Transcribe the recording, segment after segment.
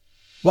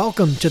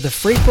Welcome to the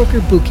Freight Broker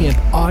Bootcamp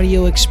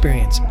audio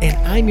experience, and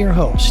I'm your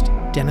host,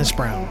 Dennis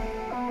Brown.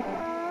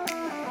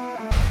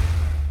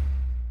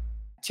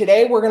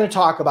 Today, we're going to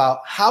talk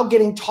about how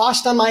getting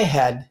tossed on my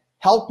head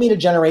helped me to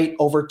generate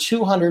over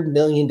 $200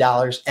 million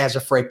as a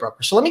freight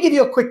broker. So let me give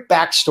you a quick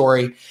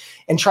backstory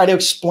and try to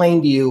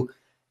explain to you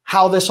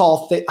how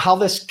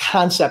this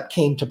concept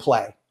came to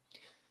play.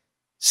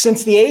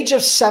 Since the age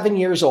of 7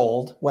 years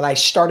old, when I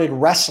started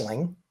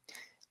wrestling,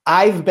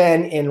 I've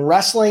been in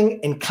wrestling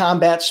and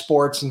combat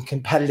sports and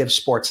competitive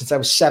sports since I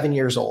was 7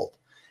 years old.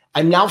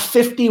 I'm now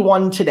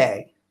 51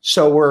 today.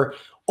 So we're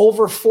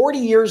over 40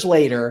 years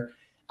later,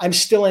 I'm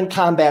still in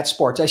combat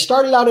sports. I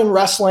started out in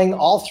wrestling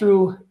all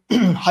through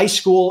high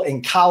school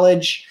and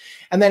college.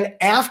 And then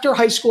after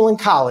high school and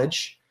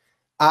college,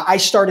 I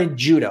started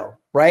judo,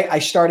 right? I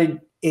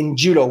started in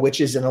judo, which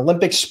is an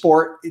Olympic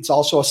sport. It's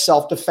also a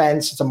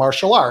self-defense. It's a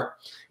martial art.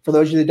 For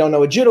those of you that don't know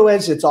what judo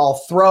is, it's all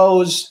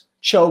throws,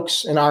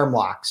 chokes, and arm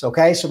locks.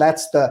 Okay. So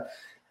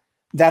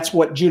that's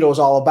what judo is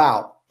all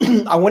about.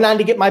 I went on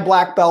to get my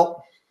black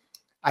belt.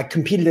 I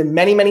competed in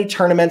many, many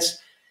tournaments,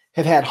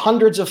 have had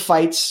hundreds of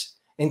fights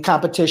and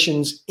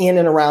competitions in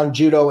and around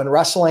judo and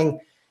wrestling,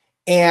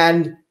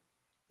 and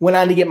went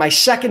on to get my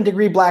second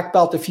degree black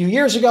belt a few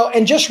years ago.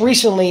 And just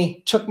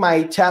recently took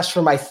my test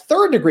for my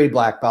third degree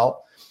black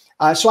belt.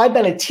 So I've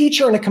been a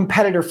teacher and a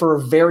competitor for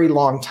a very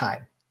long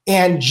time.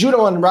 And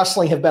judo and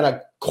wrestling have been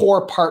a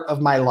core part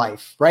of my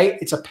life, right?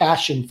 It's a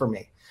passion for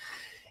me.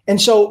 And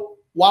so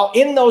while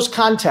in those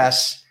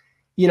contests,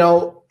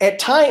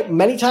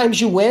 many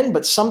times you win,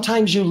 but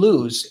sometimes you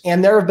lose.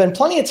 And there have been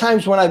plenty of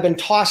times when I've been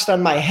tossed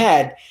on my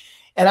head,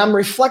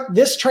 and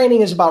this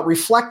training is about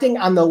reflecting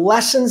on the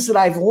lessons that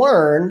I've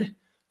learned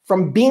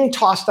from being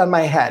tossed on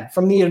my head,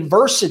 from the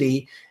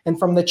adversity and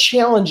from the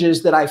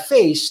challenges that I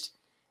faced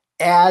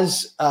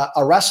as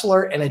a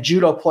wrestler and a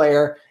judo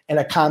player and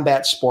a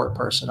combat sport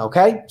person,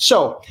 okay?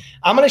 So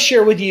I'm going to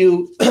share with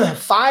you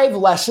 5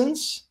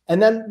 lessons,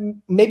 and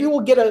then maybe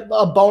we'll get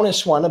a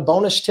bonus one, a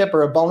bonus tip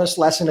or a bonus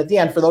lesson at the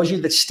end for those of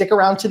you that stick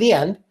around to the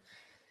end.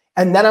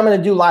 And then I'm going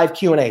to do live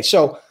Q&A.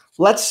 So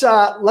let's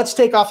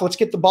take off. Let's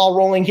get the ball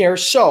rolling here.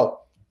 So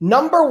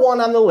number 1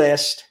 on the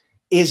list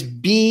is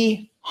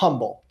be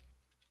humble.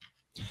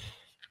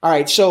 All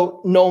right.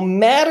 So no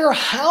matter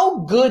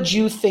how good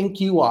you think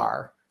you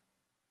are,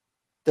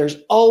 there's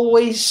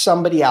always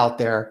somebody out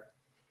there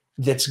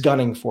that's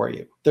gunning for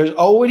you. There's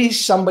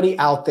always somebody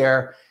out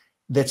there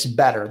that's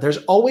better. There's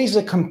always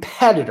a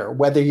competitor,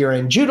 whether you're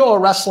in judo or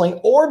wrestling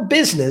or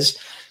business,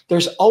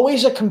 there's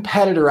always a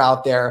competitor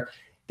out there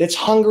that's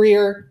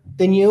hungrier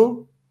than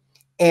you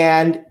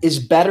and is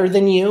better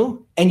than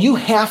you. And you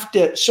have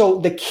to, so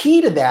the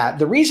key to that,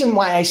 the reason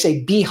why I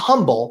say be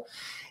humble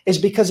is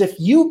because if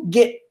you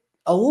get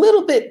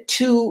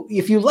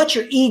if you let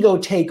your ego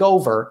take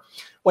over,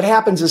 what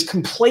happens is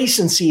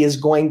complacency is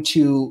going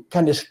to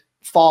kind of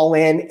fall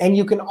in, and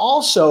you can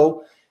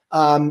also,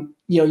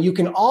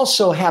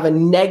 have a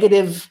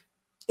negative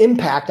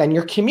impact on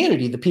your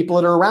community, the people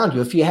that are around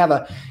you. If you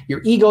have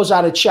your ego's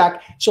out of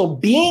check, so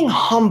being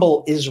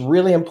humble is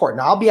really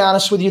important. I'll be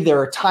honest with you. There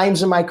are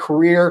times in my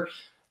career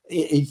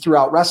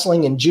throughout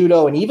wrestling and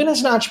judo, and even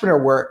as an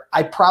entrepreneur, where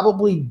I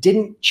probably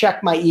didn't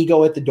check my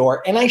ego at the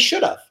door, and I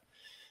should have.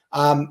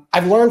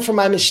 I've learned from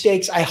my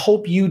mistakes. I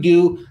hope you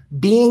do.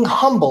 Being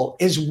humble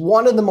is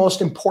one of the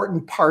most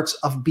important parts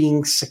of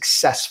being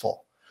successful.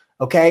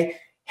 Okay.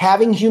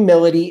 Having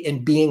humility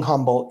and being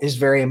humble is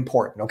very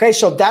important. Okay.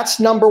 So that's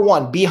number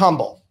 1, be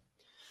humble.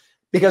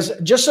 Because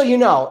just so you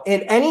know,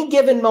 in any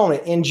given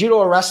moment in judo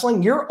or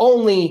wrestling, you're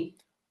only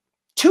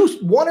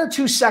 1 or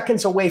 2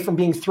 seconds away from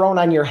being thrown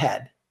on your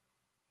head.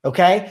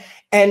 Okay.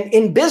 And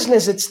in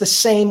business, it's the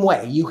same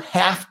way. You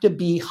have to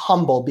be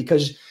humble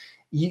because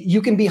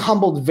you can be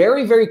humbled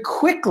very, very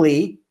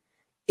quickly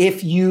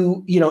if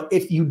you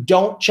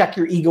don't check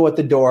your ego at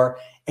the door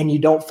and you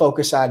don't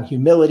focus on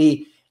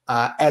humility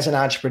as an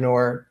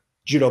entrepreneur,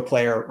 judo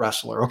player,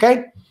 wrestler.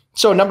 Okay.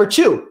 So number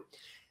 2,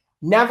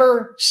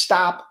 never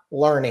stop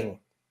learning.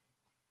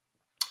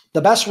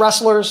 The best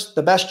wrestlers,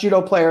 the best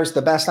judo players,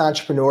 the best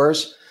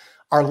entrepreneurs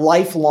are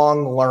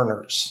lifelong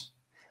learners.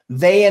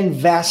 They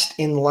invest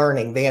in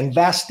learning. They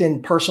invest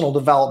in personal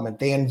development.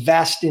 They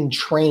invest in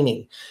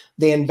training.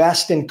 They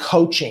invest in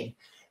coaching.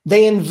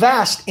 They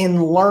invest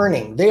in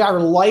learning. They are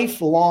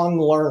lifelong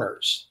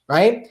learners,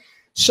 right?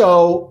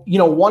 So,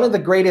 one of the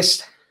great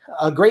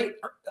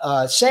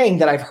saying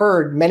that I've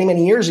heard many,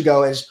 many years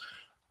ago is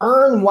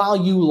earn while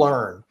you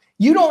learn.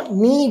 You don't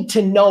need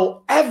to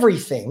know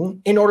everything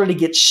in order to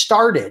get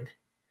started,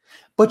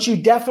 but you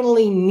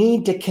definitely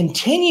need to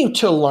continue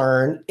to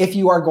learn if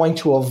you are going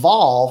to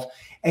evolve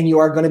and you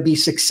are going to be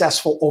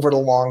successful over the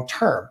long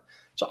term.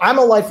 So I'm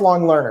a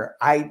lifelong learner.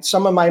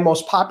 Some of my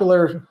most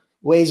popular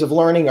ways of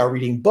learning are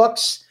reading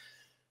books,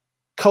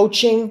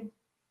 coaching,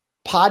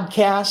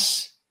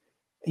 podcasts.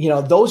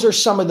 Those are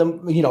some of the,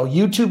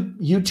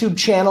 YouTube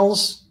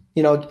channels,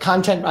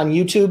 content on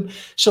YouTube.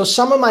 So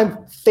some of my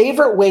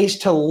favorite ways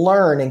to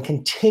learn and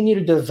continue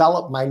to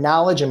develop my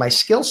knowledge and my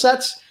skill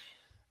sets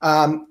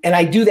And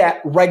I do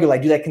that regularly.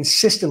 I do that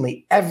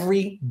consistently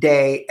every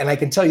day. And I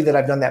can tell you that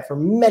I've done that for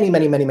many,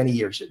 many, many, many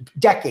years,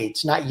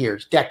 decades, not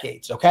years,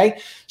 decades. Okay.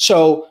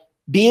 So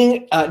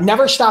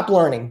never stop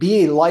learning,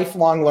 be a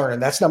lifelong learner.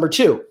 That's number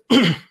 2.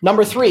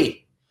 Number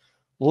 3,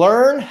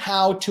 learn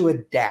how to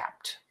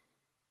adapt.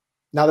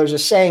 Now, there's a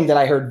saying that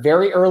I heard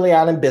very early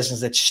on in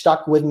business that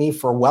stuck with me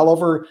for well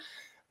over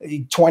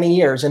 20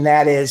 years. And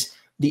that is,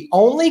 the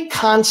only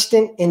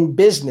constant in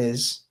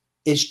business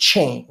is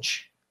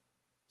change.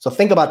 So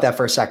think about that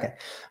for a second.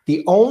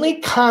 The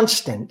only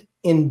constant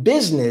in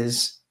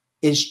business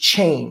is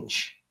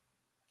change.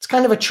 It's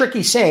kind of a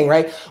tricky saying,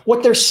 right?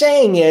 What they're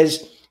saying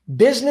is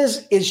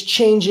business is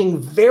changing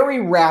very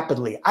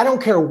rapidly. I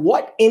don't care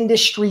what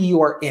industry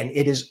you are in,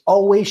 it is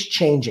always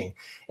changing.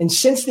 And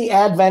since the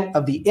advent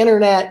of the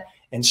internet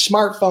and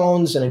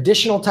smartphones and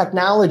additional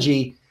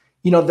technology,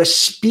 the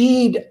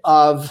speed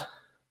of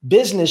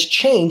business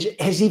change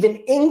has even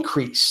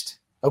increased,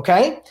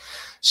 okay?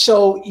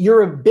 So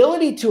your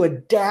ability to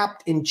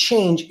adapt and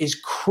change is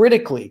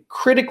critically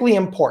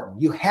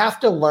important. You have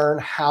to learn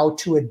how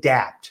to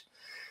adapt.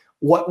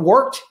 What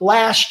worked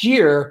last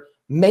year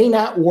may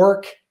not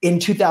work in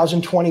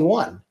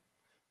 2021,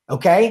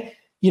 okay?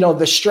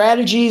 The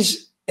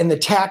strategies and the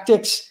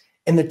tactics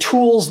and the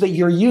tools that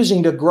you're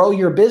using to grow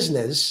your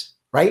business,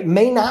 right,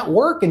 may not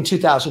work in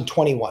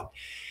 2021.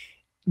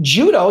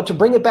 Judo, to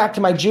bring it back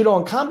to my judo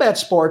and combat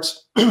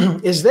sports,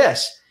 is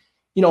this.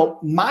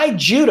 My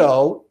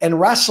judo and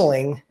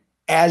wrestling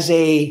as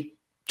a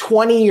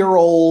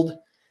 20-year-old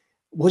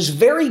was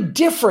very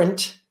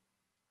different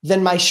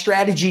than my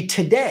strategy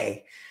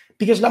today.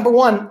 Because number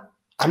 1,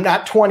 I'm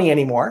not 20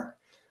 anymore.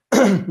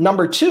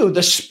 Number 2,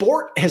 the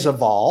sport has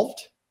evolved,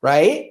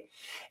 right?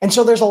 And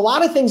so there's a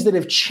lot of things that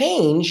have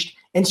changed.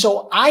 And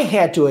so I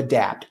had to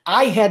adapt.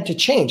 I had to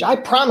change. I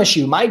promise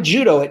you, my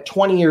judo at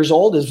 20 years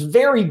old is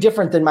very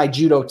different than my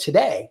judo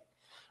today.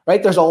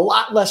 Right? There's a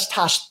lot less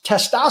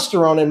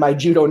testosterone in my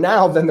judo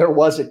now than there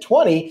was at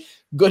 20,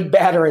 good,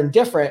 bad, or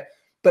indifferent.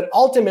 But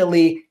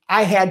ultimately,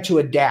 I had to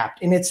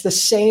adapt. And it's the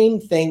same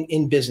thing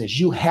in business.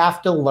 You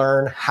have to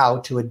learn how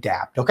to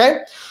adapt. Okay?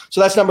 So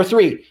that's number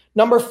 3.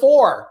 Number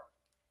 4,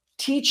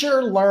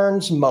 teacher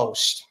learns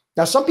most.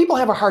 Now, some people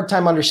have a hard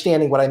time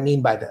understanding what I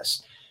mean by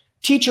this.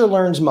 Teacher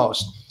learns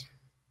most.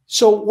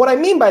 So what I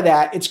mean by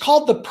that, it's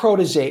called the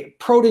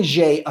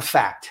protege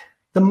effect.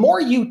 The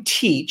more you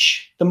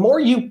teach, the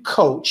more you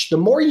coach, the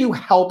more you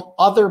help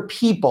other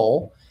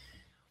people,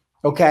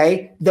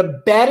 okay,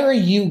 the better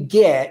you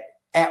get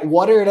at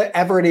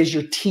whatever it is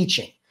you're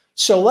teaching.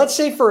 So let's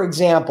say, for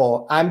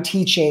example, I'm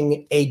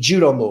teaching a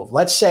judo move.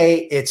 Let's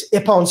say it's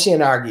Ippon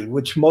Seoinage,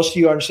 which most of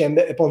you understand.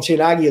 Ippon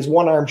Seoinage is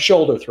one-arm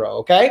shoulder throw,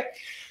 okay?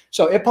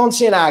 So Ippon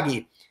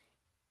Seoinage.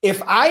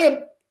 If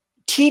I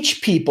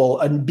teach people,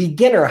 a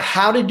beginner,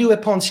 how to do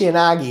Ippon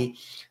Seoinage,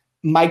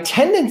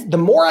 the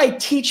more I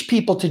teach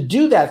people to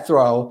do that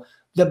throw,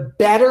 the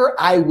better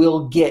I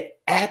will get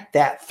at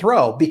that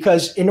throw.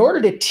 Because in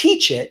order to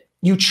teach it,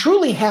 you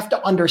truly have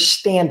to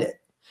understand it.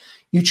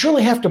 You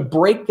truly have to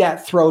break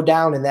that throw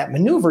down and that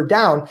maneuver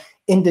down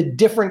into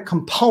different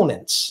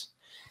components.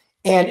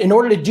 And in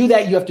order to do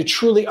that, you have to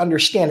truly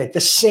understand it.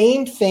 The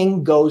same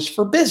thing goes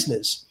for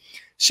business.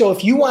 So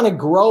if you want to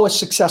grow a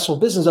successful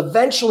business,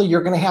 eventually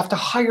you're going to have to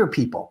hire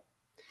people.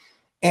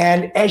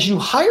 And as you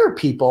hire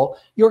people,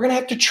 you're going to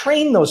have to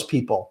train those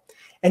people.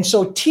 And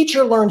so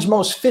teacher learns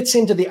most fits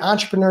into the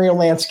entrepreneurial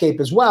landscape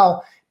as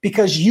well,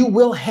 because you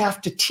will have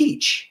to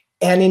teach.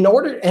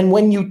 And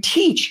when you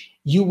teach,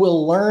 you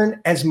will learn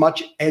as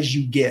much as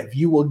you give.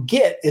 You will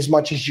get as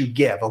much as you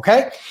give.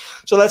 Okay.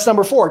 So that's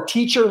number 4.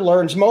 Teacher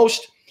learns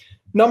most.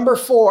 Number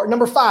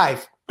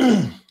 5,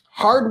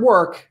 hard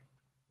work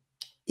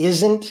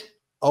isn't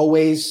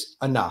always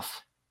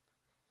enough.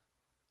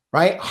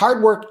 Right?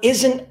 Hard work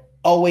isn't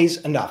always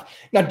enough.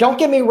 Now, don't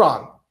get me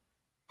wrong.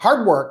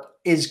 Hard work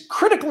is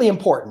critically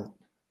important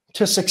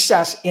to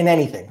success in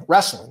anything,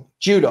 wrestling,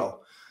 judo,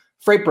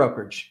 freight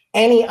brokerage,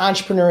 any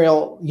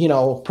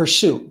entrepreneurial,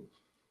 pursuit,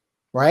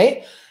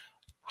 right?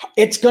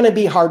 It's going to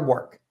be hard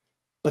work,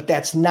 but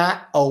that's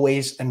not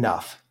always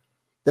enough.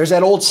 There's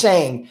that old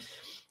saying,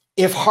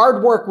 if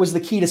hard work was the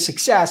key to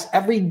success,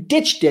 every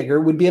ditch digger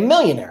would be a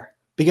millionaire.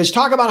 Because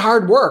talk about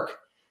hard work,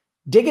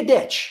 dig a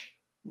ditch.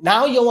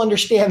 Now you'll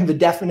understand the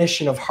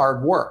definition of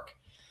hard work.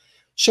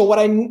 So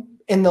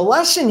in the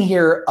lesson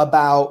here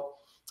about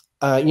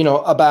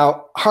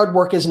hard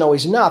work isn't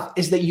always enough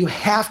is that you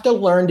have to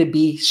learn to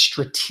be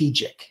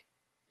strategic.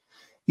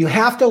 You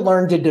have to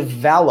learn to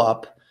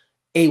develop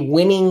a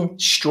winning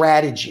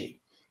strategy.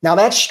 Now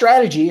that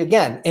strategy,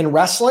 again, in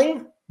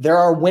wrestling, there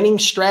are winning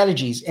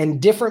strategies and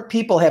different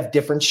people have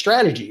different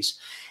strategies.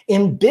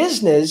 In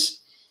business,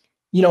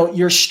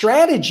 your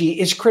strategy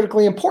is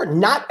critically important.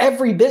 Not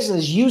every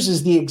business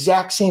uses the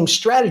exact same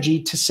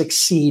strategy to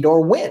succeed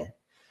or win.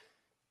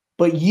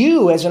 But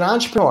you as an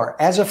entrepreneur,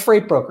 as a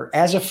freight broker,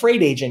 as a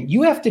freight agent,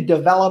 you have to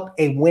develop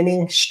a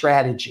winning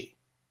strategy.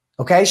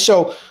 Okay,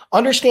 so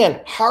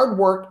understand hard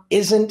work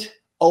isn't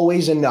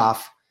always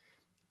enough.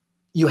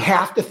 You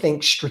have to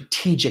think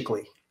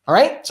strategically. All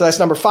right. So that's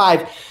number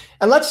 5.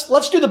 And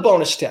let's do the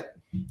bonus tip.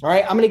 All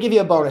right. I'm going to give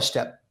you a bonus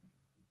tip.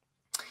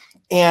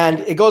 And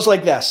it goes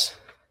like this.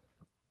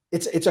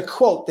 It's a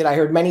quote that I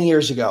heard many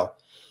years ago.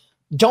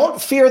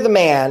 Don't fear the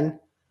man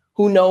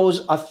who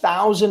knows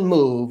 1,000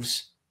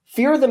 moves.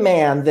 Fear the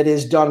man that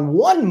has done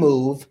one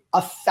move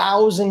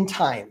 1,000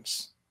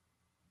 times.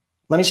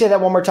 Let me say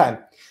that one more time.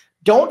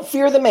 Don't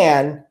fear the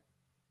man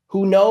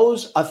who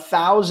knows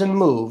 1,000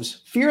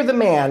 moves. Fear the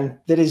man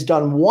that has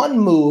done one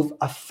move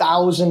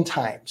 1,000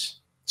 times.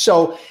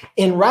 So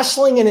in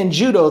wrestling and in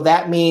judo,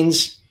 that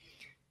means,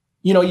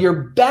 you're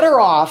better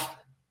off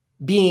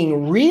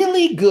being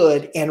really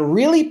good and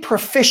really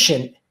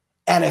proficient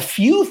at a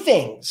few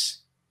things,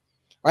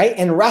 right?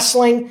 In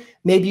wrestling,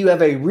 maybe you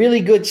have a really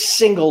good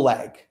single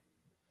leg,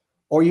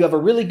 or you have a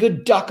really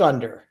good duck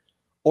under,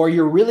 or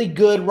you're really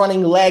good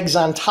running legs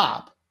on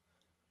top,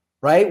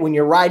 right? When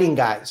you're riding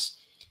guys.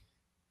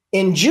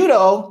 In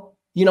judo,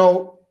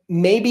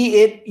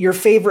 maybe your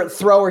favorite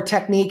throw or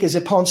technique is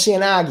a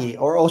Ponseanagi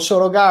or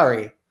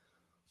Osotogari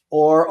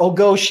or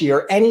Ogoshi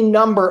or any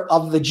number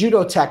of the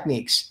judo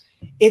techniques.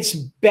 It's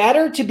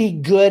better to be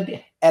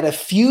good at a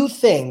few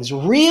things,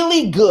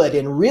 really good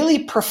and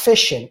really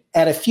proficient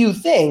at a few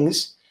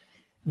things,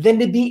 than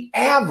to be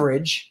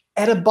average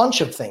at a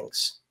bunch of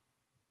things.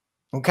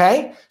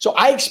 Okay? So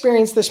I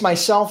experienced this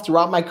myself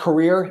throughout my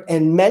career.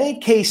 In many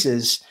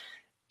cases,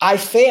 I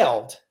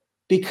failed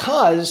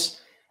because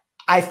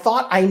I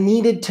thought I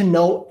needed to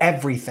know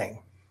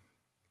everything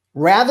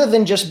rather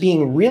than just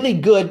being really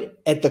good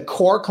at the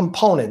core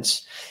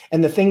components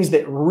and the things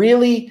that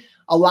really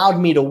allowed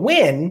me to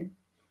win.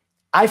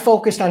 I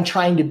focused on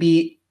trying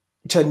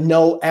to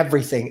know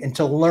everything and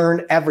to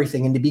learn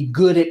everything and to be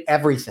good at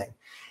everything.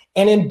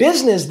 And in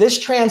business, this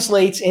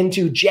translates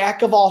into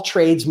jack of all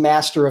trades,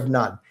 master of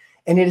none.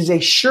 And it is a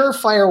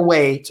surefire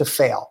way to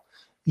fail.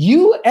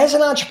 You, as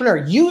an entrepreneur,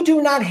 you do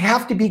not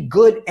have to be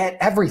good at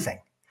everything.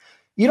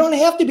 You don't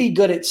have to be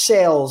good at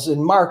sales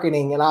and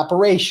marketing and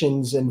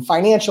operations and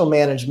financial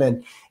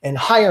management and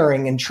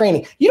hiring and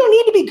training. You don't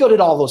need to be good at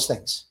all those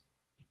things.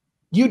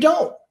 You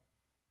don't.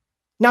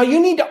 Now,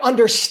 you need to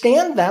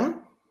understand them,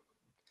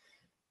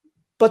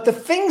 but the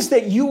things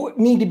that you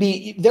need to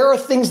be, there are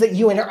things that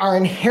you are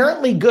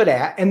inherently good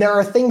at, and there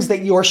are things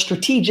that your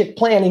strategic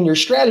plan and your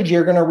strategy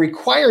are going to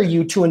require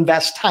you to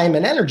invest time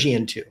and energy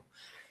into.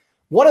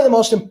 One of the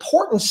most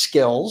important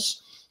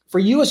skills for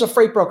you as a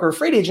freight broker or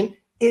freight agent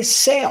is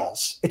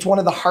sales. It's one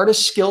of the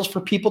hardest skills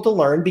for people to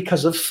learn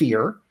because of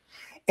fear.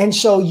 And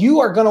so you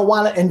are going to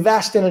want to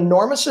invest an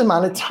enormous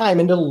amount of time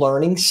into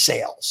learning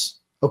sales,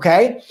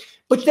 okay?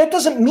 But that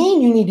doesn't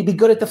mean you need to be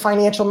good at the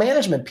financial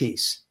management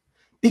piece,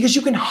 because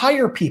you can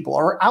hire people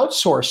or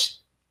outsource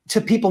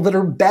to people that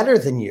are better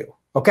than you,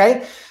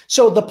 okay?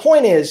 So the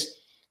point is,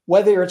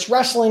 whether it's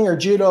wrestling or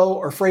judo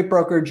or freight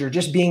brokerage or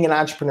just being an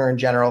entrepreneur in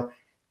general,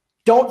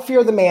 don't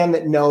fear the man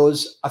that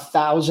knows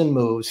 1,000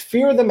 moves.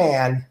 Fear the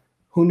man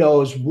who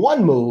knows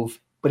one move,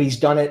 but he's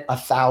done it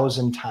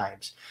 1,000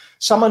 times.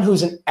 Someone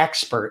who's an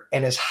expert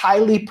and is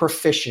highly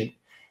proficient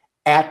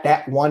at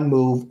that one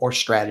move or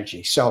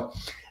strategy. So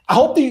I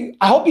hope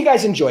you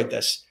guys enjoyed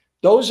this.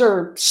 Those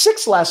are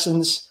 6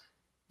 lessons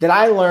that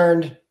I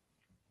learned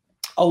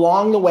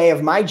along the way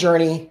of my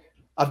journey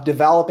of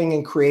developing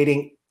and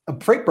creating a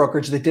freight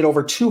brokerage that did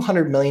over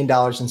 $200 million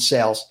in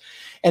sales.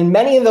 And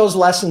many of those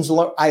lessons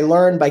I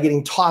learned by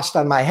getting tossed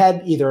on my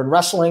head, either in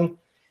wrestling,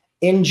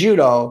 in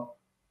judo,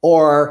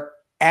 or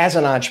as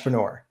an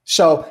entrepreneur.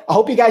 So I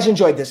hope you guys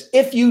enjoyed this.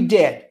 If you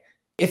did,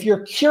 if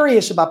you're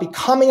curious about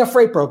becoming a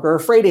freight broker or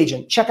freight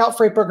agent, check out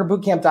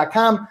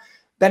freightbrokerbootcamp.com.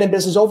 Been in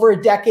business over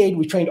a decade.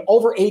 We trained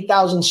over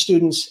 8,000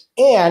 students,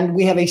 and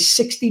we have a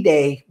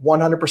 60-day,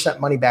 100%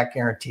 money-back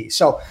guarantee.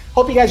 So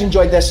hope you guys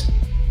enjoyed this.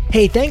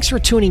 Hey, thanks for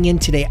tuning in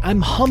today.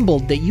 I'm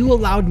humbled that you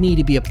allowed me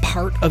to be a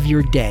part of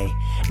your day.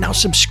 Now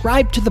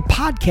subscribe to the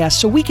podcast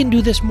so we can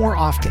do this more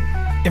often.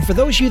 And for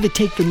those of you that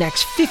take the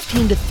next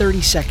 15 to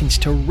 30 seconds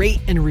to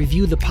rate and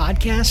review the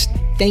podcast,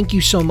 thank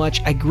you so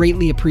much. I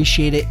greatly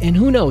appreciate it. And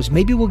who knows,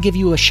 maybe we'll give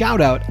you a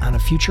shout out on a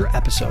future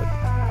episode.